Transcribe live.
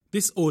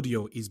This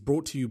audio is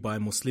brought to you by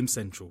Muslim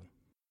Central.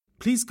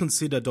 Please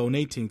consider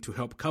donating to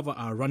help cover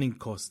our running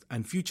costs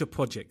and future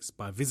projects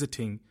by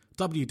visiting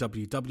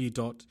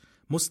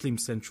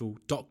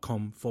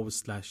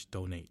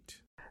www.muslimcentral.com/donate.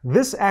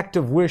 This act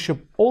of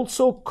worship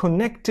also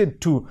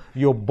connected to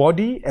your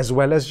body as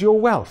well as your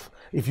wealth.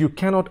 If you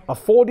cannot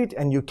afford it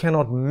and you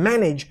cannot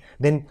manage,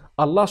 then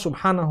Allah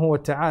subhanahu wa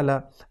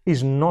ta'ala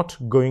is not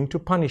going to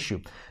punish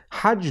you.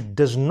 Hajj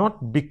does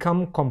not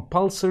become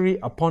compulsory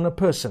upon a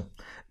person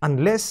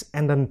unless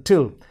and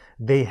until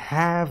they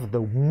have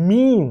the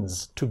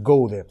means to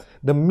go there.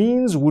 The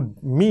means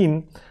would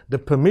mean the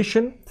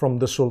permission from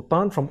the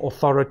sultan, from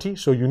authority,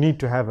 so you need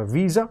to have a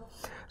visa.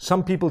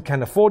 Some people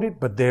can afford it,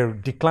 but they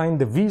decline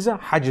the visa.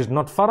 Hajj is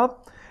not farad.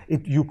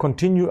 You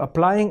continue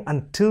applying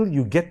until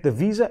you get the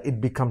visa, it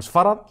becomes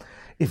farad.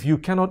 If you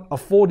cannot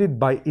afford it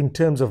in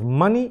terms of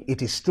money,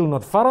 it is still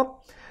not farad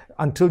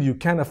until you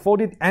can afford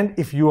it. And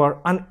if you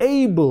are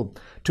unable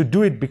to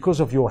do it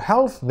because of your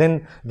health,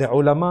 then the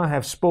ulama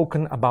have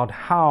spoken about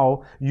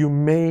how you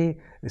may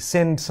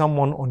send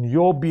someone on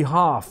your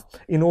behalf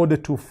in order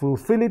to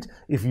fulfill it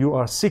if you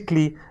are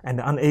sickly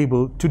and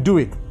unable to do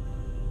it.